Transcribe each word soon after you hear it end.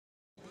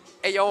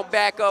Hey, yo, I'm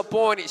back up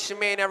on it. It's your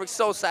man Eric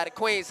Sosa out of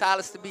Queens,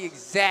 Hollis to be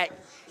exact.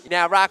 You're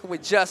now rocking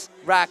with Just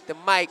Rock the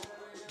Mic.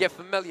 Get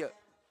familiar.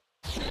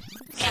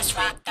 Just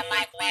Rock the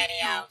Mic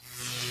Radio.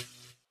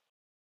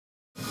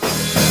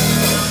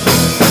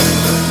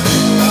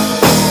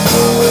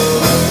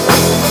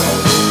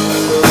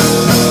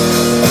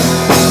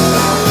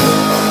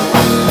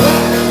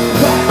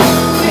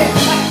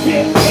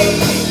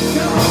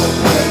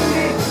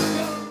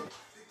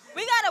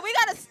 We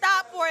gotta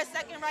stop for a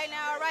second right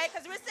now, all right?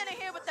 Because we're sitting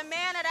here with the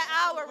man of the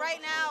hour right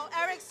now,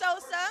 Eric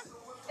Sosa.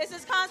 It's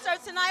his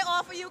concert tonight,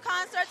 All For You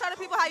concert. Tell the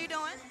people how you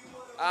doing.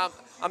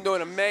 I'm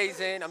doing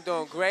amazing. I'm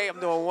doing great. I'm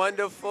doing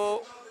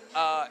wonderful.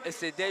 It's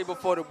the day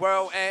before the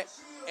world end,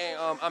 and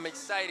I'm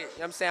excited. You know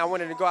what I'm saying? I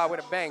wanted to go out with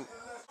a bang.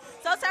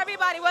 So tell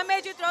everybody, what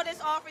made you throw this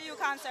All For You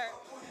concert?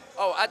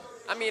 Oh,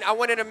 I mean, I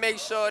wanted to make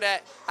sure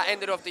that I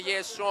ended off the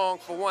year strong,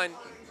 for one.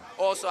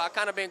 Also, I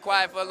kind of been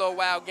quiet for a little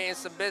while, getting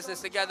some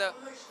business together.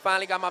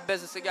 Finally got my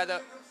business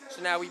together,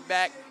 so now we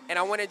back. And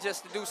I wanted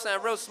just to do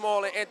something real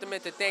small and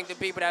intimate to thank the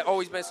people that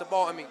always been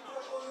supporting me.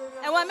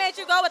 And what made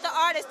you go with the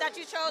artist that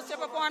you chose to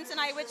perform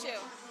tonight with you?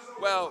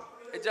 Well,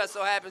 it just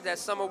so happens that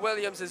Summer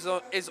Williams is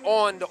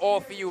on the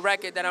All For You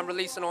record that I'm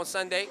releasing on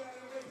Sunday,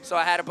 so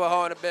I had to put her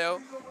on the bill.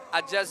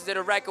 I just did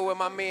a record with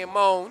my man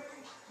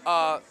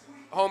M.O.N.E,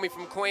 homie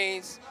from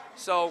Queens,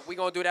 so we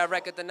gonna do that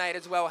record tonight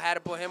as well. Had to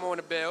put him on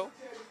the bill.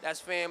 That's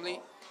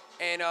family.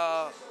 And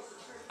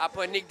I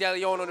put Nick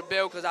DeLeon on the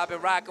bill because I've been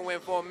rocking with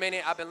him for a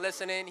minute. I've been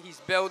listening. He's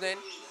building,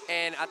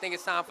 and I think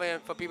it's time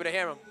for people to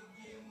hear him.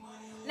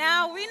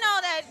 Now, we know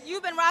that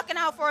you've been rocking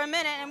out for a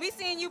minute, and we've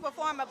seen you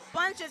perform a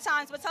bunch of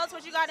times, but tell us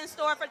what you got in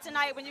store for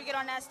tonight when you get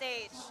on that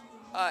stage.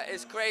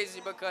 It's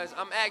crazy because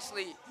I'm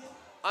actually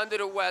under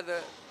the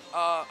weather.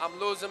 I'm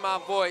losing my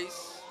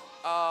voice,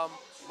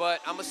 but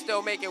I'm going to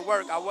still make it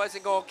work. I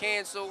wasn't going to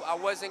cancel. I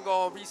wasn't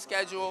going to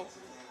reschedule.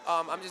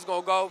 I'm just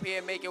going to go up here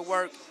and make it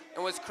work.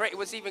 And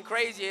what's even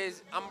crazy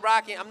is I'm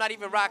not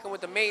even rocking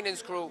with the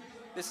maintenance crew.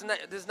 This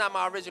is not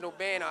my original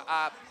band.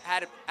 I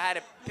had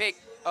to pick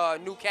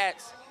new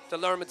cats to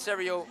learn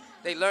material.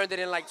 They learned it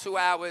in like 2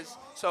 hours.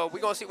 So we're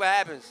going to see what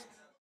happens.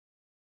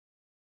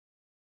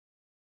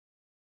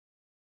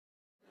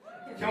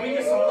 Can we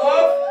get some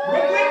love?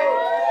 Brooklyn?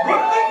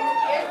 Brooklyn?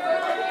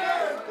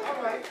 All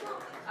right.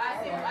 I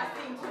see 2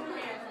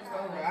 hands.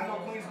 Okay, I know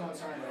Queen's gonna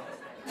turn up.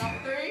 No,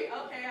 3?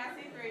 Okay, I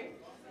see 3.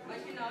 But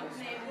you know, his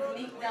name is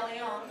Nick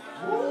DeLeon.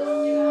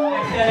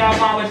 Said our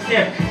mama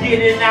chef,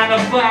 get it 9 to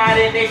 5,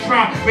 and they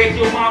try raise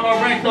your mama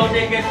rent so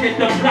niggas hit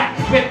the block.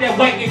 Whip that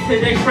white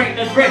until they straighten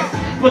the wrist.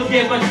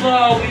 Forgive us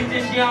all, we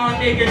just young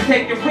niggas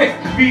take the risk.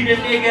 Beat a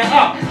nigga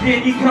up,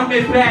 then he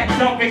coming back,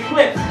 jumping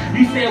clips.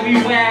 You said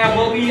we wild,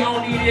 but we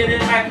only did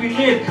it like we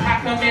live. I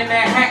come in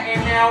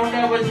Manhattan now,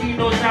 never see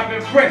no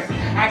jumping bricks.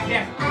 I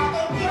guess.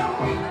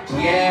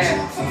 Yeah.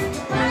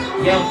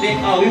 Yo,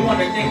 we want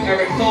to thank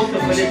Eric Sosa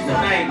for this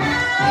tonight.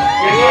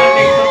 You gotta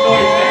make some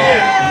noise for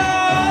him.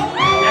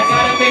 You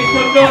gotta make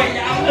some noise,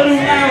 y'all a little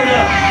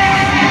louder.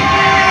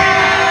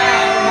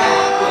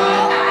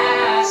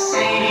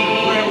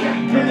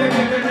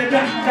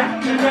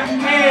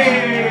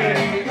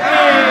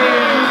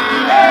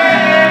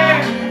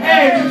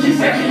 She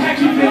said she had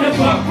you finna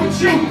fuck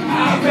with you.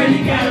 I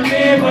already got a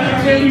man, but I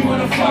really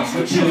wanna fuck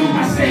with you.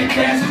 I said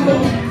that's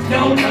cool.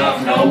 No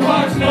love, no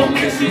hugs, no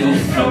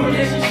kisses. No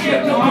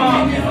relationship, no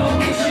harm, no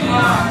issues.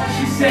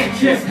 She said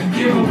just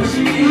give her what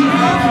she needs.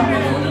 I've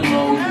been on the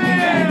road, you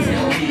gotta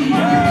tell me. I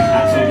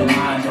told her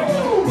I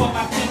don't. But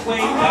my pimp way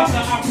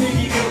father, I'm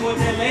pretty good with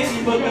that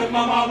lady, because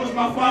my mom was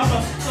my father.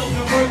 So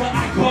wherever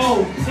I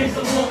go, it's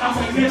the Lord I'm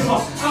a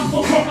liver. I'm so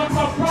broke up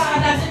my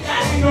pride, I think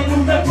I ain't no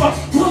new liver.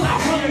 Will I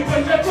really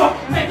deliver?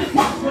 Make this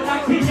watch what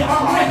I give you.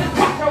 Make this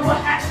watch what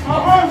I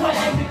heard what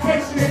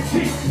education and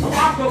teach. So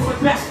I go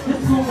with that. The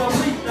school of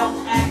leaf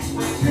don't act.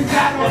 You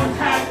got no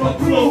time for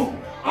glue.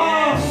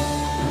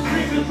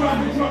 Niggas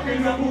driving truck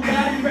in the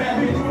Bugatti,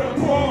 rapping with a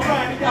poor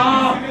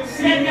body.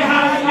 Send your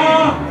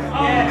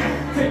high.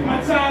 Take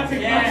my time,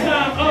 take my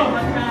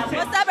time.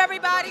 What's up,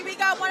 everybody? We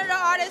got one of the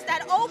artists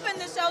that opened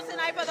the show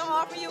tonight for the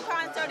All For You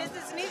concert. This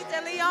is Nick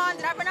DeLeon.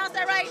 Did I pronounce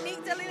that right?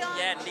 Nick DeLeon?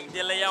 Yeah, Nick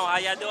DeLeon. How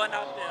y'all doing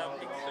out there?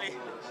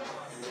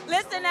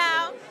 Listen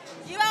now,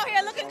 you out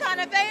here looking kind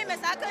of famous.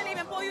 I couldn't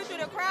even pull you through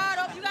the crowd.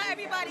 Oh, you got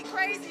everybody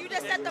crazy. You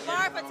just set the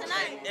bar for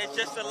tonight. It's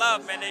just the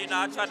love, man. You know,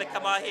 I tried to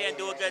come out here and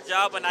do a good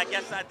job, and I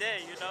guess I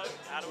did, you know.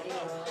 I don't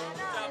know.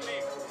 Tell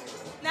me.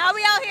 Now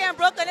we out here in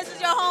Brooklyn. This is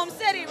your home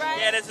city, right?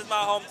 Yeah, this is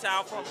my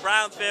hometown from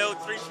Brownsville,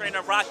 3 Train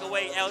to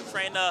Rockaway, L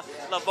Train to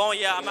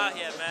Livonia. I'm out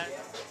here, man.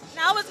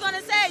 Now I was going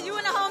to say, you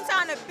in the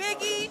hometown of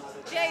Biggie,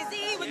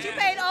 Jay-Z, what you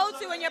paid ode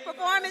to in your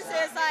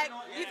performances, like,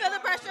 you feel the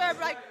pressure of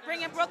like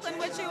bringing Brooklyn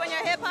with you in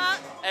your hip hop?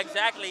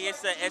 Exactly,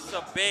 it's a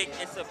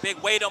big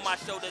weight on my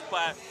shoulders,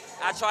 but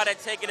I try to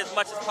take it as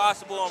much as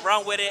possible and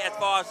run with it as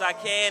far as I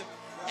can,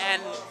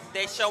 and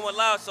they showing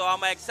love, so I'm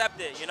gonna accept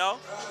it, you know?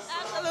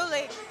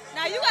 Absolutely.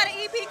 Now you got an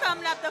EP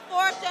coming up, the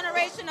 4th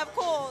generation of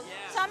cool.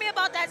 Yeah. Tell me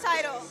about that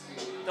title.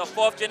 The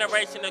 4th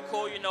generation of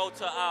cool, you know,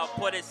 to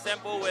put it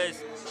simple, is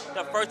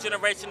the 1st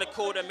generation of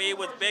cool to me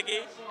was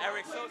Biggie,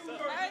 Eric Sosa.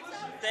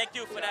 Thank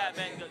you for that,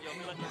 man.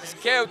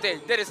 Killed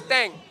it, did his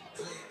thing.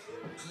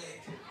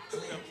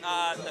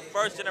 The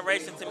 1st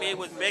generation to me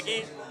was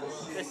Biggie.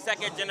 The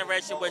 2nd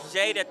generation was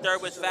Jay. The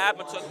 3rd was Fab.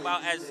 I'm talking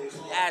about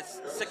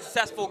as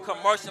successful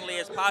commercially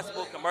as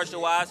possible,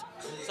 commercial-wise.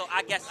 So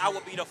I guess I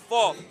would be the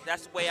 4th.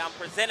 That's the way I'm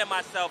presenting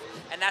myself,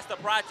 and that's the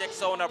project.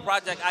 So in the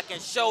project, I can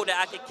show that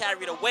I can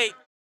carry the weight.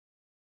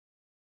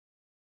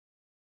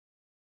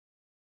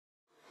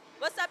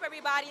 What's up,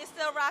 everybody? You're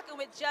still rocking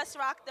with Just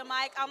Rock the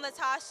Mic. I'm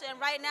Latasha, and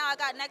right now I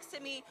got next to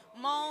me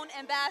M.O.N.E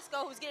and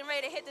Basco, who's getting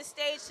ready to hit the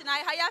stage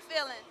tonight. How y'all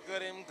feeling?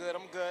 Good, I'm good,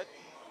 I'm good.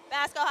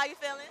 Basco, how you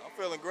feeling? I'm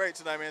feeling great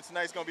tonight, man.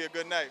 Tonight's gonna be a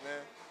good night,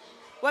 man.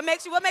 What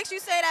makes you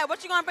say that?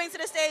 What you gonna bring to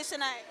the stage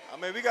tonight? I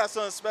mean, we got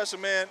something special,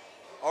 man.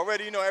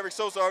 Already, you know, Eric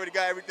Sosa already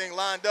got everything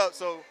lined up,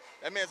 so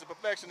that man's a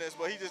perfectionist,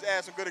 but he just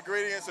added some good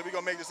ingredients, so we're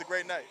gonna make this a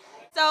great night.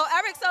 So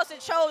Eric Sosa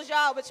chose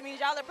y'all, which means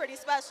y'all are pretty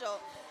special.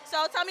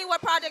 So tell me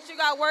what project you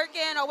got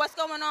working or what's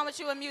going on with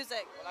you in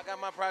music. Well, I got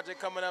my project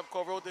coming up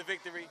called Road to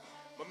Victory.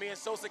 But me and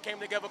Sosa came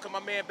together because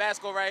my man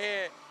Basco right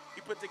here,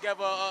 he put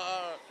together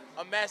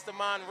a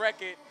mastermind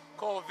record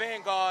called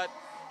Vanguard,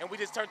 and we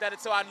just turned that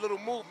into our little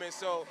movement.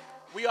 So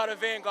we are the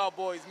Vanguard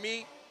boys.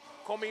 Me,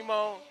 call me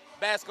M.O.N.E,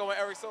 Basco, and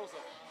Eric Sosa.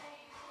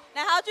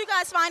 Now, how'd you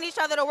guys find each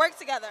other to work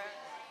together?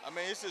 I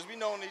mean, it's just we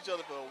known each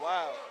other for a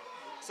while.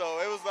 So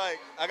it was like,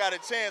 I got a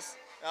chance.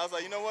 I was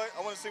like, you know what?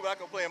 I want to see what I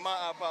can play in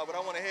my iPod, what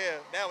I want to hear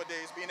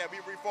nowadays, being that we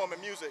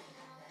reforming music.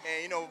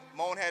 And, you know,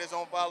 M.O.N.E had his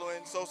own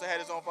following, Sosa had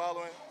his own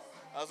following.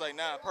 I was like,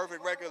 nah,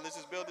 perfect record. Let's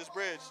just build this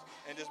bridge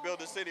and just build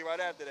the city right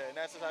after that. And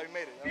that's just how we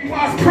made it.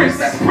 Boss Prince,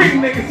 that's free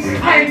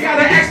niggas. I ain't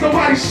gotta ask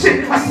nobody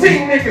shit. I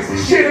seen niggas.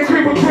 Shit, a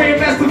creep of cream,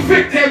 that's the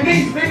Vic that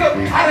means, nigga.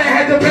 I done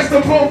had the best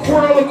of both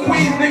world of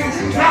Queens,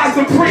 niggas. Nas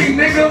Supreme,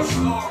 nigga.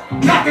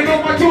 Knocking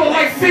on my door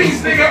like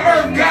fiends, nigga.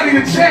 Earth got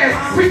it a jazz.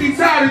 Freaky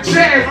tired of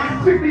jazz.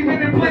 50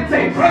 minute blitz,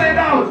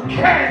 $100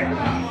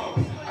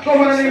 cash. Go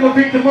by the name of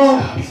Victor Mo.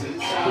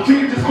 But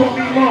you can just call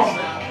me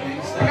Mo.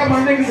 I got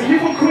my niggas, if you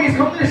from Queens,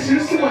 come to this shit.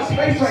 There's too much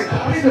space right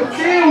now. I need to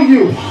feel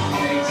you.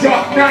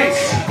 Dark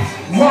nights,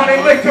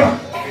 morning liquor.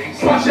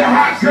 Bunch of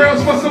hot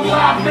girls for some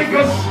live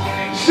niggas.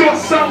 Short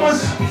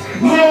summers,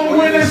 long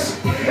winters.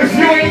 If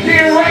you ain't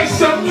getting right,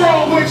 something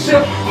wrong with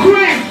you.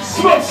 Quick,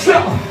 smoke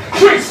some,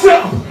 drink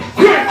some.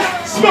 Quick,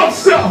 smoke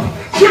some,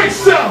 drink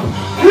some.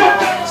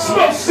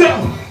 Smoke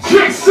some,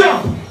 drink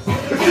some.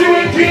 If you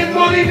ain't getting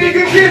money,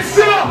 nigga, get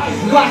some.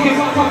 Lock it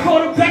up, I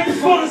caught him back to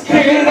front.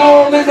 Paying it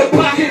all in the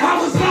pocket.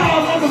 I was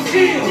all on the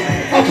field.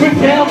 Up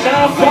and down,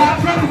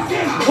 9-5.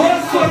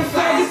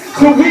 145.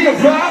 So we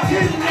arrived.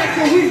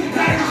 We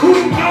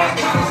who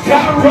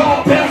got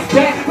raw, best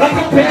back like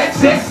a bad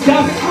chest.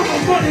 I'm a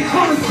funny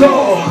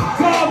connoisseur.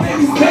 God made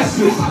me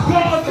special.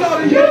 God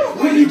thought of you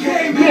when he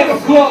gave me the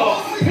floor.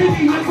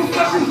 Any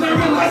imperfections,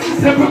 learning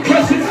lessons and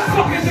progression.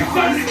 Fucking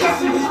excited,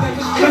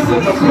 that's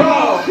the pro.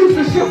 Use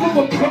the ship of a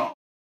pro.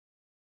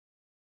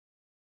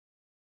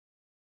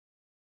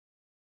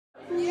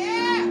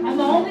 I'm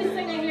the only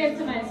singer here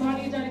tonight, so I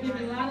need y'all to give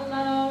me a lot of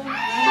love. I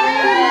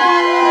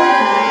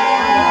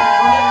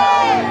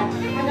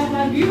got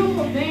my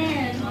beautiful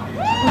band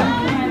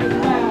tonight as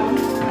well.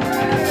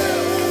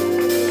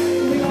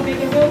 We're gonna make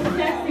it real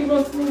sexy,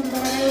 real smooth. All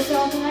right with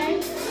y'all tonight?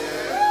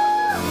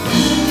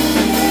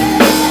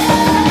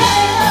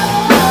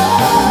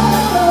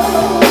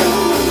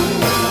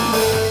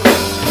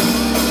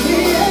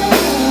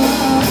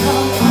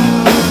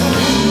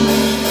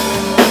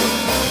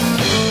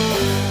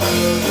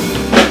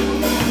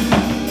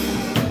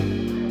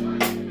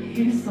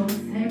 It's so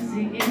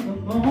sexy in the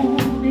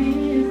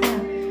morning, it's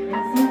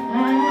so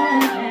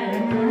fine.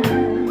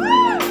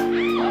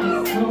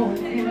 It's so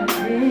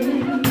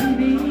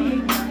baby,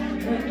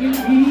 what you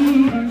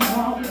need is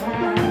all right.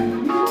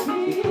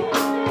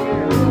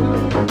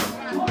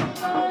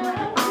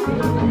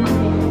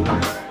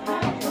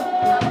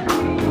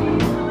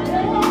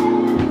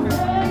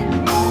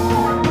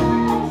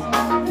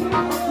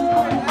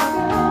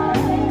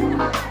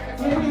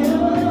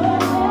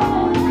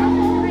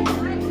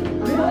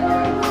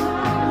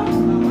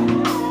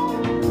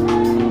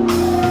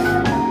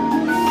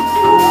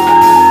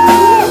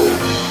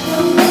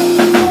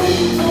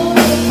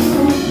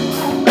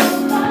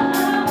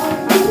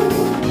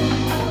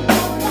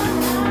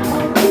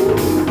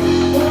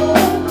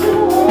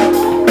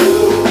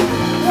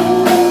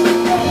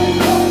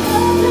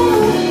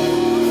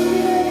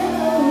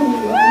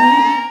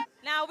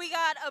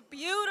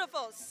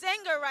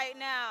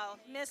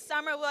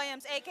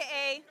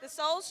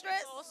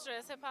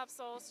 Hip Hop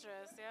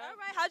Soulstress, yeah. All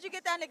right, how'd you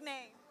get that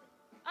nickname?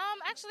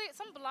 Actually,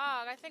 some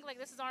blog, I think like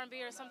This Is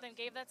R&B or something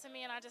gave that to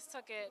me and I just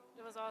took it.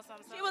 It was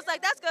awesome. So. She was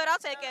like, that's good, I'll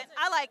take it.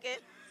 I like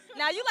it.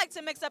 Now you like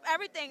to mix up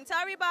everything. Tell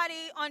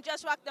everybody on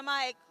Just Rock the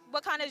Mic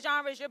what kind of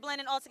genres you're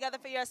blending all together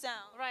for your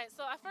sound. Right,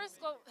 so I first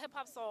go hip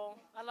hop soul.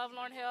 I love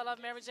Lauryn Hill, I love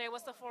Mary J,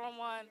 what's the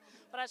 4-on-1?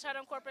 But I try to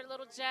incorporate a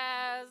little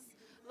jazz,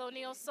 little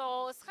neo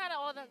soul. It's kind of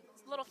all the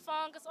little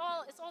funk. It's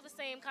all the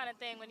same kind of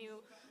thing when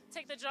you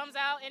take the drums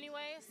out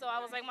anyway. So I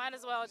was like, might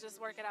as well just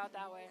work it out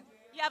that way.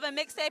 You have a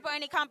mixtape or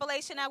any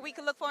compilation that we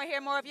can look for and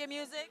hear more of your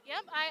music?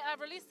 Yep, I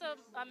released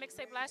a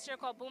mixtape last year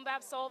called Boom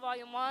Bap Soul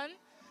Volume 1.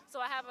 So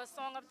I have a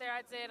song up there.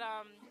 I did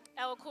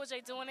LL Cool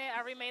J doing it.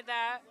 I remade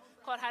that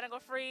called Hide and Go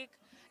Freak.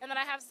 And then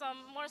I have some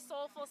more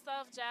soulful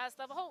stuff, jazz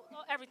stuff,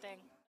 everything.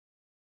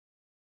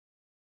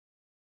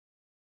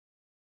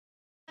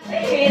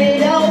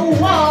 Hit it, oh,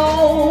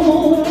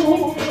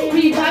 whoa.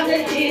 We about to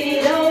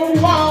hit it, oh,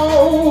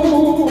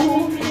 whoa.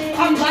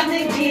 I'm about to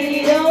get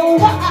it, oh,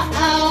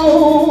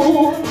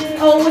 whoa.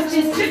 Oh, what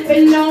you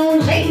sipping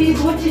on?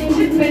 Ladies, what you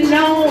sipping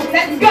on?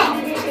 Let's go.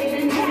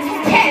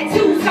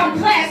 Tattoos, I'm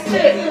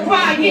plastic.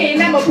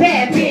 Ryan, I'm a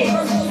bad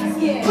bitch.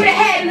 With a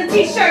hat and a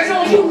t-shirt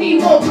on, you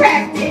need more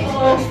practice.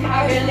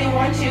 I really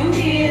want you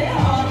here.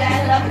 All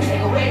that love can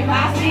take away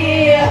my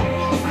fear.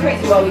 It's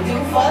crazy what we do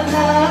for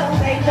love.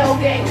 Ain't no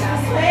game, I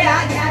swear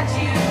I got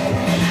you.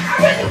 I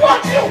really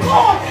want you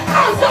more.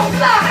 I'm so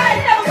fly, I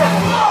ain't never come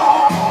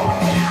along.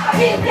 I'll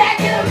be back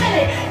in a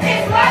minute.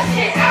 It's my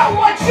shit, I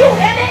want you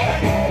in it.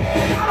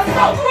 I'm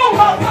so through,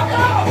 motherfucker.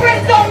 My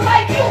friends don't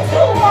like you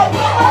too,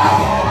 motherfucker.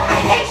 I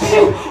hate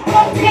you,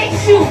 won't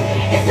taste you.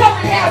 It's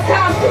only now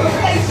time to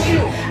replace you.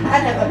 I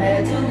never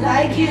met a dude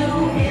like you.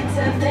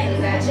 Into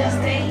things I just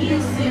ain't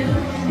used to.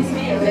 These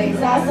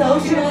feelings are so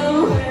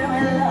true. We're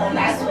in love,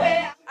 I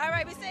swear. All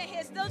right, we're sitting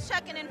here still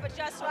checking in for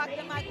Just Rock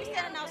the Mic. We're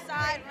standing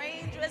outside,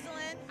 rain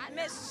drizzling.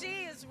 Miss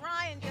She is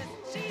Ryan,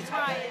 she's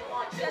Ryan.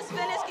 Just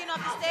finished getting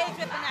off the stage,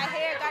 ripping that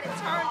hair, got it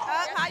turned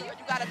up. How you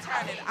gotta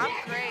turn it. I'm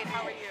great.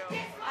 How are you?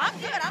 I'm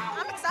good.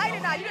 I'm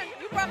excited now.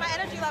 You brought my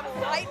energy level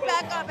right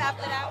back up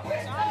after that one,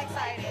 so I'm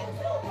excited.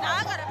 Now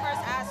I gotta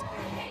first ask you,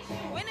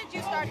 when did you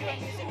start doing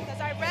music?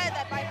 Because I read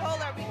that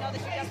Bipolar, we know that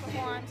you just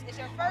performed, is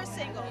your first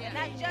single, and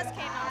that just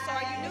came out. So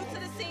are you new to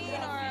the scene,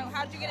 or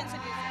how did you get into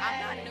music? I'm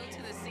not new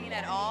to the scene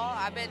at all.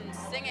 I've been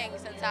singing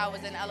since I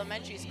was in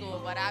elementary school,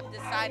 but I've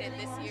decided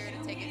this year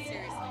to take it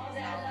seriously. So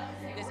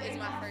this is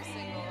my first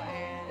single,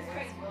 and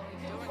it's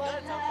doing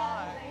good so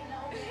far.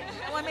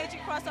 What made you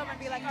cross over and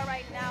be like, all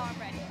right, now I'm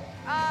ready?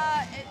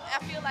 I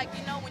feel like,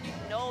 when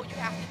you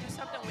have to do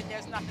something when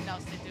there's nothing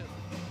else to do.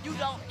 You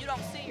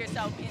don't see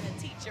yourself being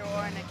a teacher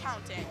or an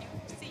accountant.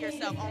 You see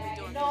yourself only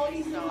doing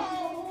music.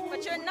 So.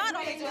 But you're not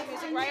only doing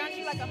music, right? Aren't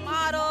you like a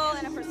model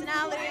and a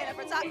personality and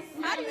a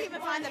photographer? How do you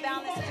even find the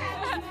balance?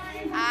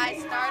 I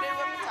started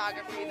with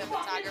photography. The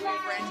photography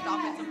branched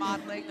off into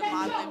modeling. The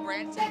modeling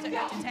branched into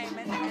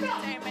entertainment. The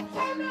entertainment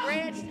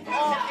branched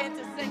off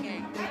into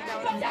singing. You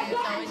know what I'm saying?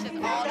 So it's just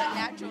all the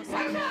natural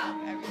cycle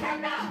of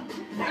everything.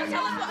 Now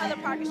tell us what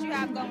other projects you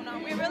have going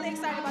on. We're really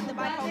excited about the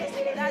Bipolar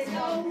single. That's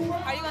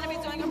dope. Are you going to be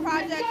doing a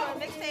project or a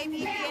mixtape,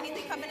 EP,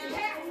 anything coming out?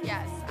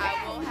 Yes, I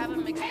will have a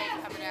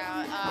mixtape coming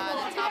out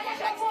the top of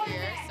next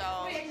year. So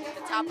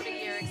the top of the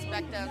year,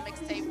 expect a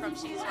mixtape from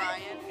She's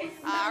Ryan.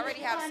 I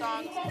already have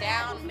songs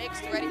down,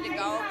 mixed, ready to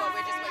go, but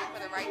we're just waiting for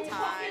the right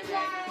time.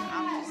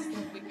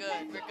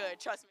 And we're good,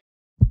 trust me.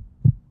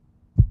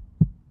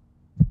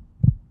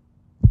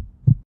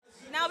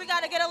 Now we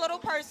got to get a little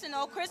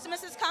personal.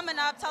 Christmas is coming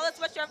up. Tell us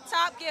what's your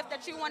top gift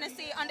that you want to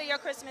see under your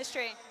Christmas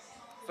tree.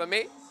 For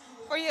me?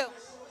 For you.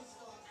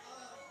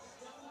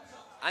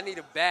 I need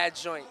a bad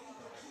joint.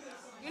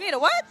 You need a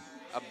what?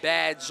 A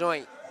bad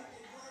joint.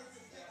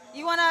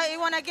 You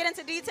wanna get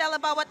into detail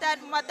about what that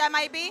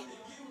might be?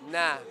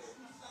 Nah.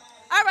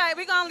 All right,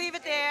 we're gonna leave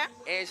it there.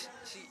 And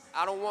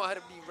I don't want her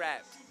to be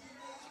wrapped.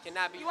 She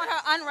cannot be. You want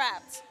her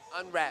unwrapped?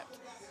 Unwrapped.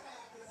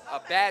 A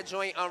bad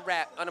joint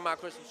unwrapped under my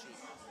Christmas tree.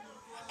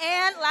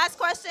 And last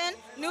question,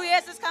 New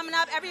Year's is coming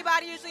up.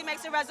 Everybody usually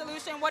makes a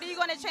resolution. What are you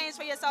gonna change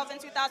for yourself in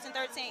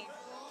 2013?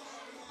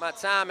 My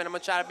time, and I'm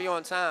gonna try to be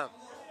on time.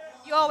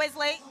 You always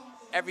late?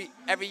 Every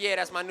year,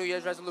 that's my New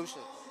Year's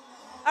resolution.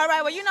 All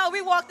right, well,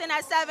 we walked in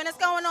at 7. It's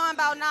going on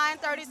about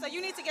 9:30, so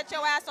you need to get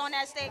your ass on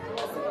that stage.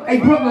 Hey,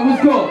 Brooklyn,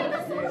 what's good?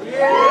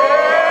 Yeah!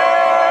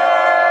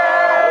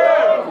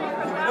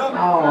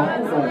 Oh,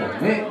 hold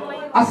on,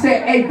 man. I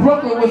said, hey,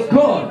 Brooklyn, what's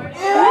good?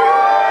 Yeah!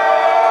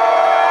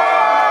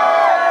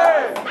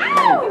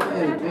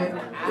 Hey, man.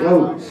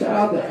 Yo, shout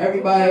out to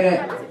everybody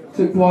that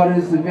took part in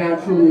this event.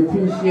 I truly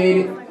appreciate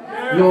it.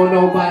 You don't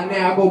know by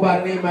now, I go by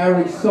the name of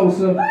Eric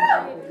Sosa.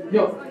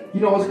 Yo, you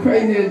know what's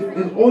crazy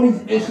is all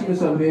these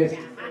instruments up here.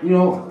 You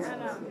know,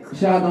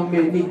 shout out to my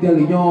man Nick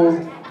DeLeon.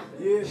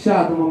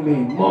 Shout out to my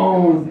man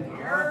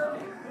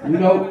M.O.N.E. You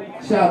know,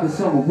 shout out to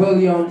Summer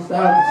Williams.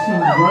 Shout out to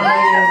She's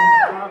Ryan.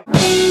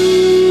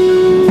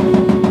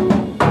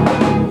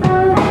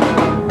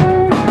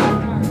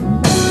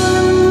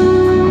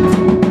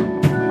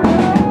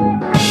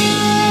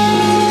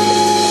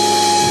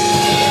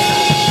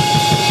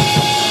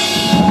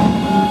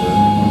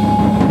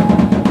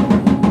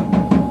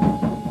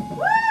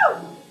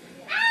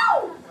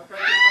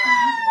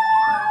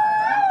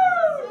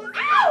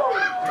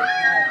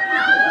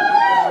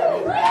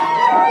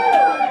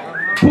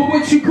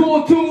 What you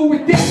gonna do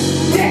with that?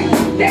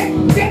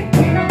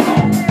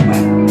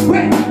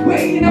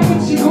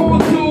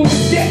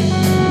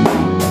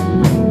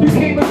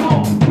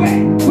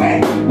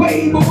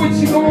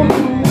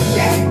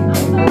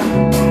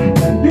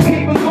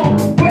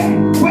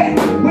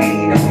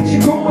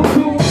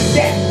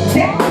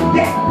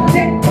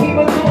 that came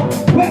along.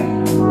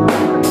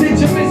 Well, did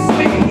you miss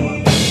me?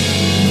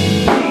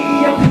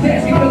 I'm just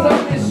asking cause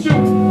I miss you.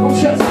 Don't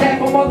trust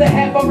half, I'm on the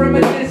half, I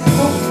reminisce.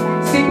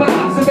 See, my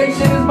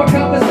observation is my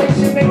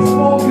conversation makes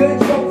more good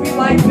trophy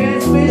like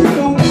best fish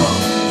do.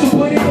 So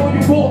put it on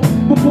your wall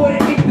before they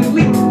hit the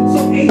leak.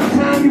 So each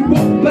time you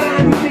walk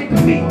by, you think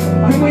of me.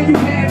 And when you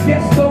have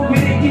guests over,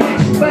 they can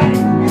ask you about it.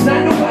 Cause I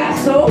know why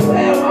so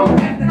well, I don't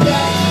have to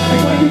die.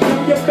 And when you do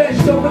your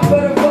best over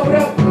for the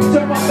photo,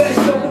 turn my best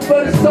over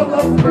for the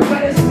solo.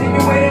 Might have seen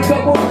you in a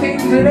couple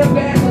things in the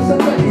past. So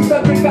sometimes you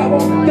subject I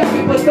won't duck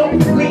it, but don't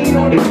lean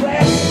on the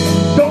glass.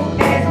 Don't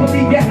ask,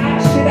 believe your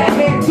eyes, shit I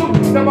had to.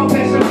 Now my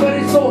passion for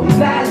this all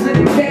lies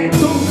in the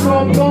tattoo. So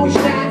I'm gon'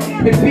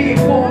 shine and be it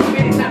for a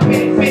minute, not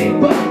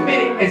minute, but a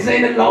minute, it's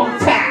in a long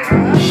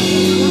time.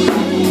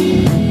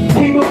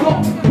 People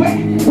go,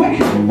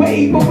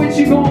 wait, but what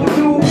you gonna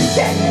do with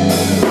that?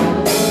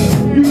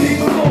 You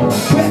people go,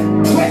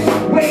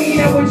 wait,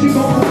 now what you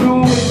gonna do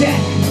with that?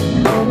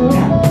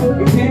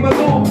 People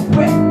go,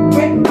 wait,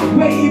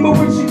 but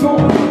what you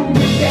gonna do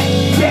with that?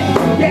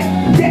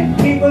 Yeah,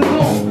 people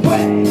go,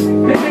 wait,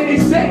 and then they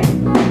say,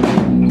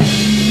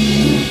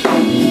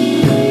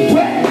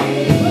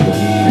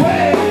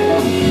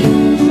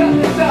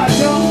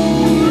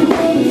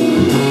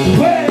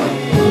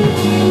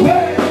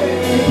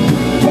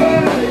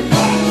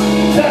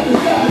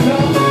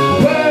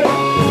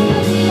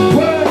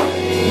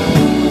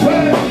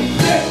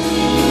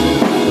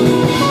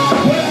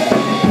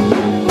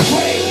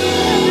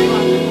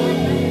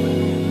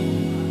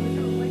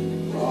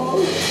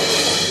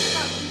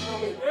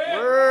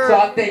 so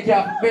I thank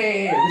y'all for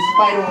being here,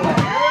 despite all that.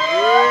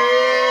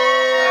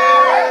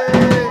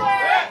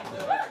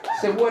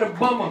 Said what a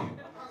bummer,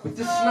 but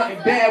this is nothing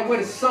bad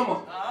with the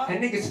summer.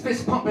 And niggas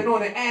fist pumping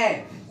on the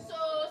Ave.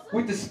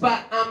 With the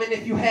spot I'm in,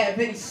 if you have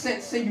any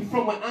sense and you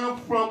from where I'm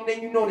from,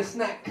 then you know that's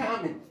not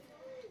common.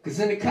 Cause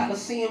in the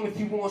Coliseum, if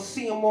you want to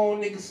see them all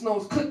niggas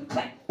knows click,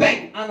 clack,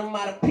 bang,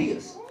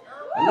 onomatopoeias.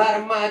 A lot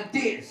of my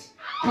ideas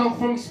come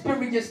from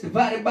experience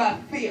divided by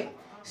fear.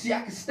 See,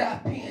 I can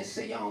stop here and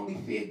say I only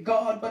fear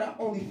God, but I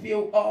only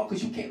feel all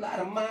cause you can't lie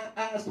to my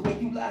eyes the way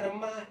you lie to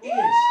my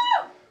ears.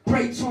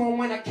 Pray to him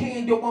when I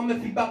can, yo, I'm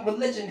iffy about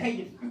religion. Hey,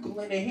 if you can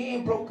lend a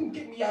hand, bro, can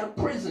get me out of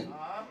prison.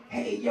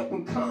 Hey, up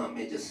and calm,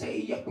 and just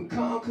hey, up and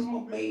calm, cause my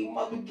baby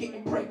mother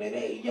getting pregnant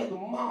every other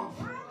month.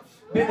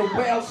 Been a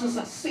while since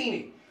I seen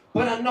it,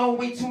 but I know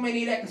way too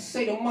many that can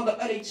say the mother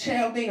of their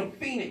child ain't a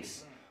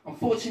phoenix. I'm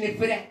fortunate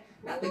for that,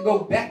 not to go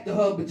back to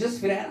her, but just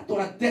for that, I thought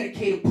I'd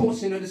dedicate a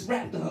portion of this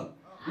rap to her.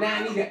 Now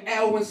I need an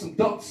L and some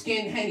dark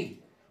skin Henny.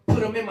 Put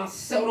them in my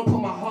cell, don't put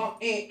my heart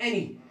in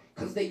any.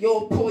 Cause they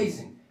all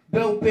poison.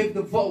 Bell Biv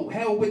the vote,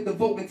 hell with the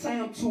vote, and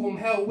time to them,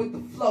 hell with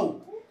the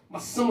flow. My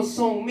summer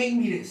song made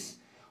me this.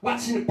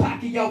 Watching the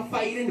pocket y'all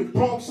fight in the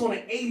Bronx on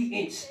an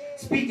 80-inch.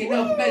 Speaking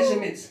of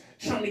measurements,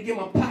 trying to get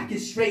my pocket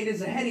straight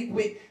is a headache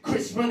with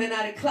Chris running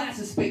out of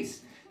closet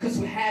space. Cause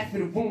with half of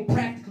the room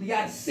practically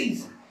out of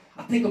season.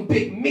 I think I'm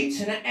Big Meech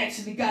and I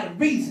actually got a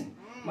reason.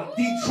 My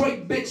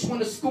Detroit bitch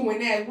went to school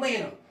in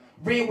Atlanta.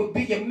 Ran with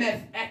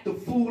BMF, act the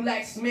fool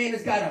like man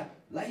has got a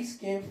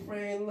light-skinned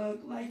friend look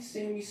like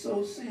Sammy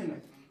Sosa.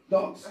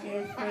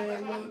 Dark-skinned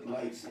friend look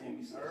like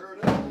Sammy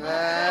Sosa.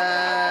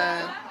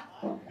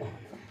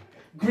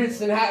 Grits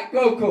and hot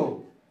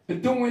cocoa. The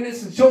doing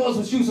this in Juzz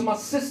was using my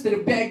sister to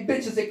bag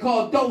bitches they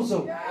call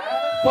Dozo.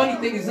 Funny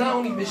thing is I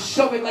don't even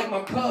show it like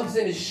my Cubs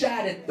in a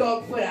shot at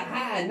Thug for the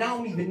high and I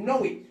don't even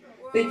know it.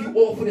 Thank you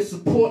all for the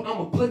support, I'm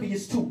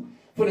oblivious to.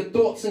 For the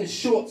thoughts and the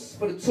shorts,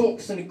 for the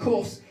talks and the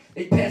coughs.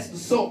 They pass the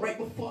salt right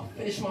before I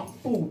finish my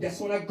food. That's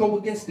when I go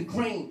against the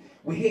grain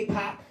with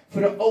hip-hop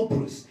for the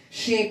Oprahs.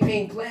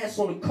 Champagne glass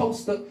on the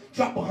coaster.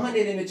 Drop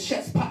 100 in the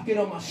chest pocket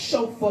on my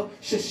chauffeur.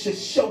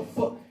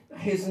 Chauffeur.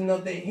 Here's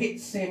another hit,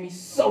 Sammy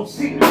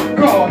Sosa.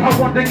 God, I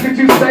wonder could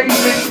you save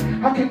me?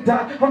 I can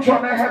die, I'm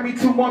trying to have me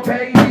 2 more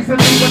babies and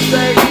leave a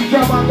stage.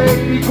 Drive my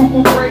lady,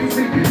 cuckoo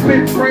crazy,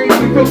 spit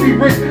crazy, filthy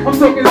rich. I'm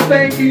talking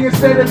stanky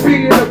instead of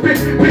being a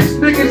bitch. Bitch,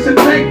 niggas should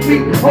thank me.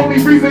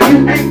 Only reason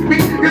you ain't me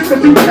is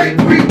cause you take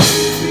me.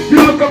 You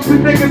look up to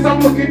niggas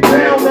I'm looking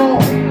down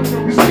on.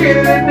 You scared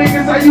of them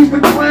niggas I used to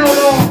clown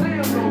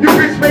on. You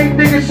rich made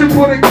niggas should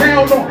put a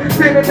gown on.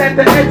 Standing at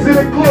the edge of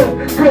the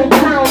globe, go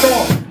crown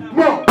on.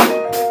 Whoa.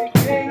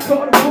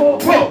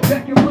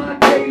 Back in my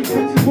days,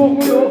 bitches walk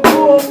with all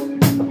fours. It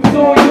was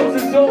all yours,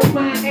 it's all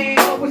mine, and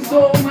I was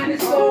all mine,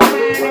 it's all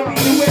mine, and we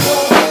do it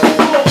all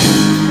before.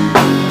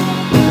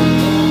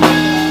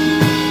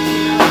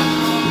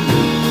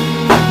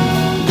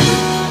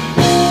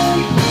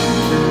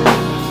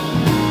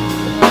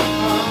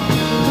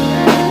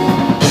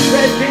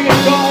 Red man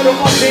guard or my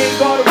man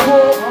guard of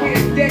war. We a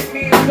dead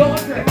man's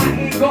guard, and my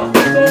hand guards the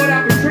sword. I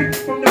retreat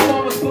from the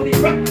farmers fully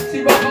rock.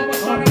 See my mama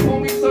trying to pull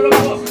me, so the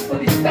boss is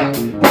fully stopped.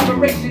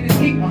 Preparation is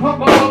heat. My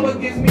mama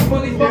gives me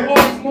bullies, but all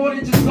is more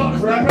than just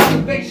artists. The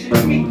preservation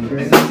of me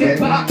is a zip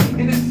hop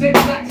in the zip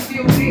lock,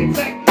 still dead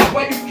tight.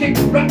 While you kick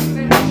rocks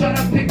and try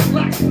to pick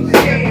locks, you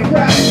scared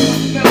right? You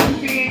smell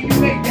fear, you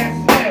make that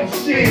smell.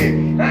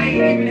 Shit, I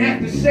ain't even have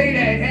to say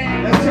that.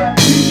 Hey, that's how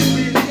you should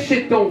be this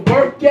shit. don't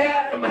work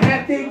out, I'ma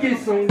have to get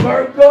some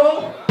work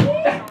off.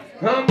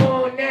 I'm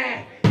on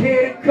that,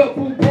 hit a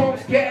couple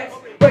Bronx cats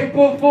right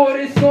before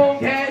this song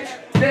hatch.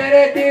 Now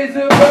that there's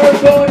a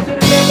bird going to the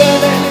never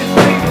let this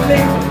thing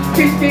leak.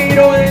 Kiss skate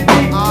on the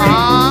deep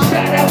freeze.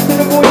 Shout out to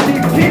the boys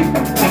that keep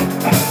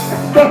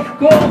stuff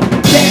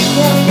going. Jack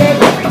on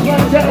every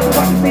lunch out of the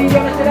fucking scene.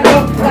 Y'all shit I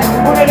know. Like,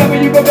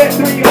 whenever you go back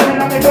 300,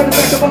 I'm in the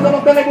back of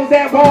off the labels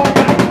that wrong.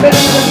 Better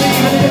than the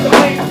thing, and it's a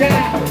plane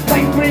down.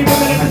 Like 3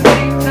 women at the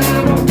same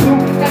time. I'm too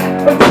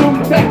hot, I'm too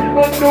tight.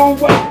 I know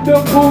what the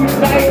mood's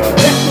like.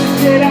 That's the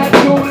shit I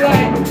do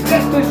like.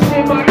 That's the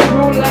shit my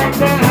crew like.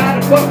 Now how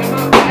the fuck am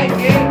I like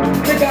it?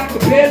 Nigga, I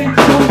can barely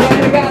do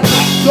right. I got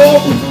lots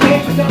of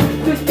mistakes.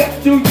 Just got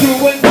to do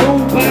a new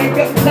bang.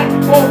 Got like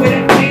more where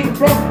that came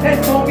from. As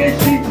long as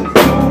she just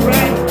do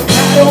right.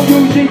 I don't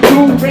usually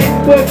do rent,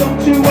 but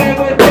don't you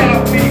ever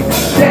doubt me.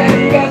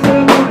 Daddy got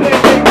some new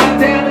place. Take my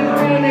down and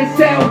run and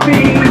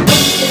selfie.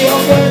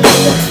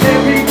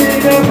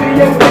 Everything up in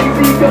your face.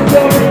 He goes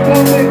over and go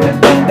with the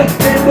thunder.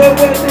 And the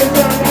weather's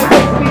on that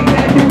face. Me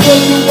and you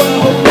was the one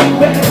hoping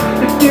better.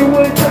 If you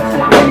would touch the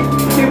face,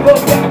 give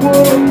up that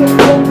world. The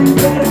only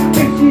better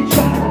if she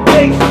tries to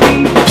face me.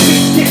 She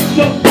gets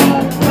your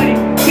own money.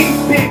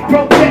 Keep it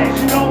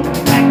professional.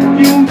 Like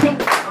you do.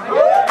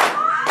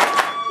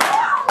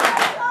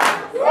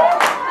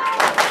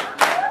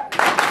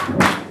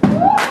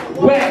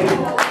 Wait,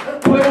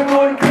 put him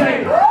on the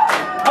plate.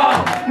 Oh,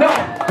 no,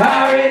 I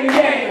already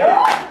ate.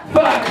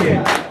 Fuck it,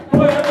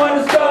 put him on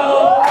the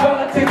stove.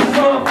 Gonna take this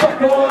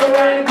motherfucker all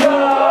around the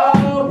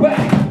globe.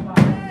 Wait,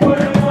 put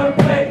him on the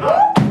plate.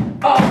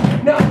 Oh,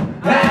 no,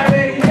 I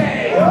already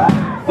ate.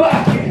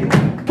 Fuck it,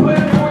 put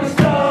him on the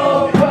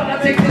stove. Gonna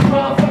take this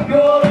motherfucker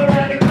all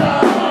around the globe.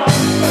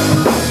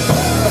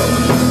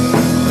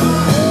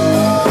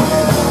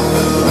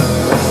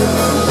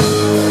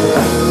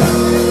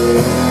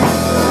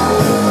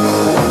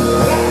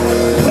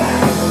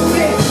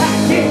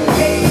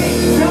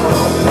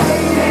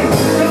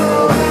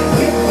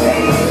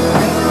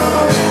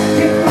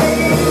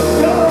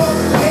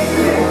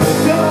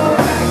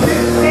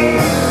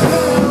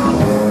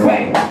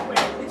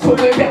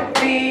 Talking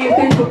about me, if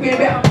they talking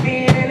about me,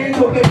 and they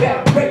talking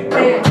about great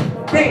man.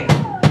 They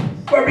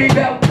worry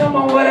about them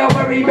on what I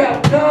worry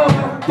about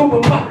them.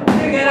 Doing my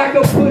thing and I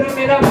can put them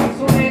in a box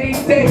on any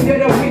day of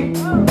the week.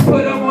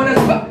 Put them on a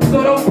spot,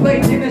 so don't play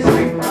in the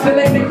street. Till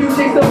they make you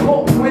chase the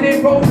ball when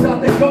it rolls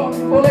out the car.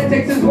 All it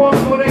takes is one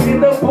more to get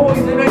the boys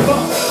in the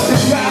car.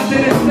 Just drive to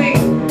the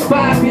scene,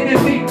 5 in the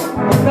beat.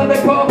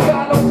 Another car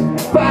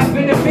follows, 5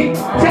 in the beat.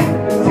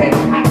 10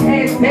 hot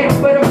hands down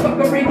for the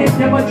fuckery. It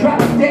never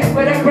drops dead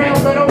for the ground,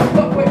 so don't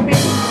fuck with me.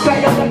 Try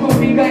your luck with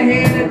me, got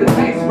hand at the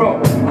dice roll.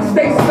 I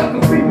stay stuck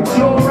with free, but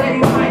you already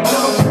might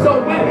know. So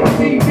when you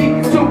see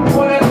me, 2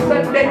 on a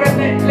Sunday,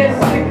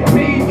 relentlessly.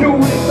 Me, you,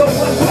 it's so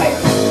one way.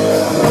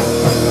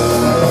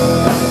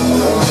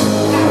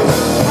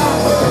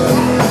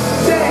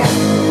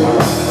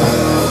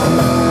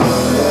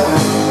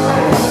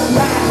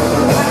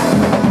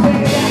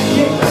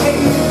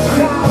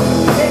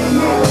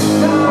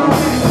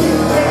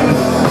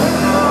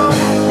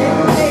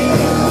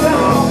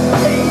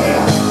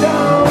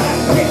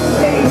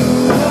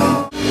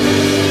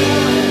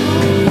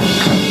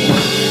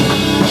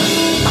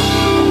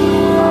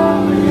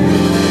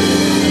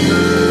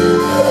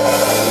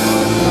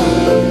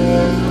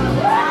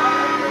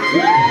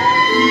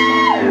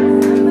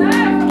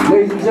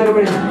 Ladies and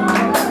gentlemen,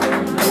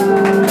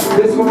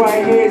 this one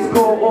right here is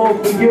called All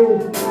For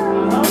You.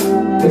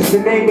 It's the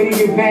name of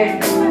the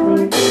event.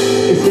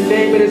 It's the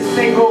name of the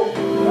single.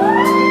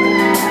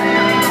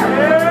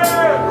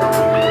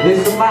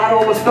 It's the motto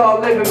I'ma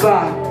start living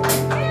by.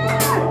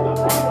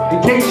 In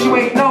case you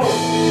ain't know,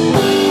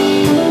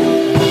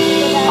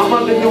 I'm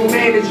under new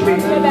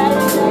management.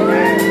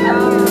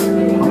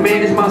 I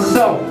manage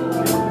myself.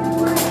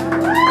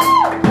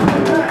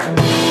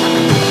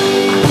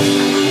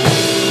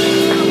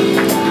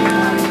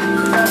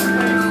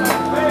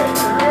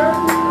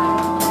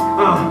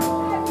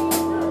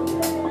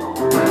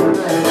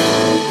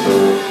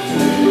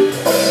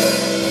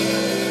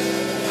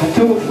 I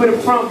do it for the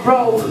front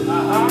row.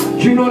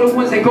 You know the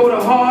ones that go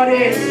the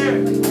hardest.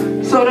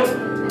 So the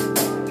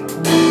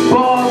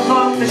ball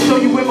long to show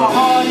you where my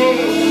heart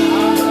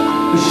is.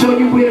 To show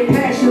you where the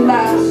passion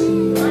lies.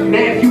 Now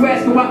if you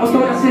ask me why I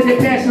thought I said that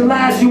passion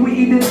lies, you were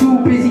either too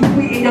busy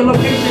tweeting your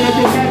location or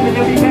just happened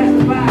to be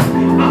passing by.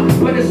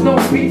 But it's no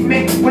beef,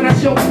 man. When I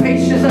show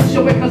patience, I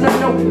show it cause I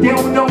know they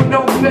don't know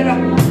no better.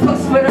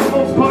 Plus for the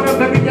most part I'm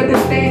very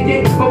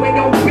understanding. But with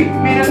no beef,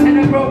 man, I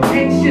tend to grow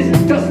anxious.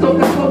 Dust off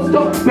the closed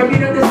door,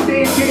 very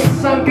understanding.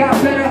 Sun got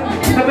better.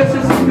 Ever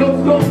since he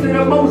goes to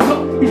the most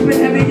up. He's been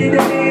heavy in the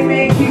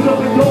man, keeps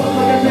open doors,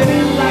 so there's an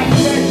end like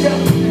treasure.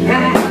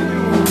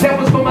 That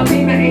was for my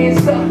Lena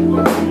answer.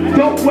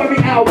 Don't worry,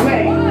 I'll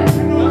wait.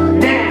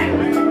 Nah,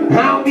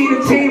 I don't need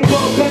a team for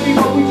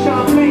everyone we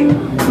try to make.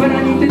 But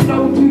I need to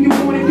know, do you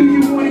want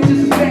it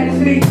just as bad as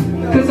me?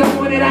 Cause I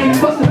want it, I ain't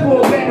busting for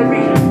a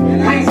battery.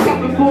 I ain't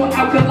stopping for an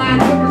alkaline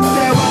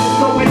Duracell. I just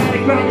know it how to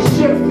grind your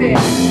shirt, man.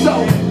 So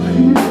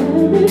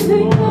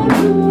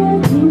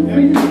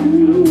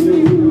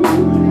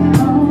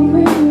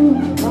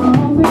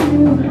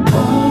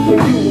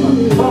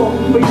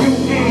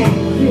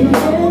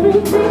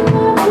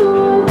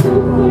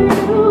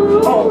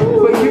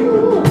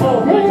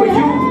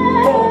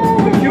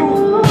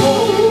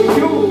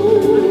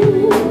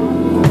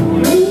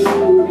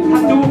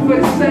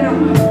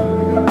Center.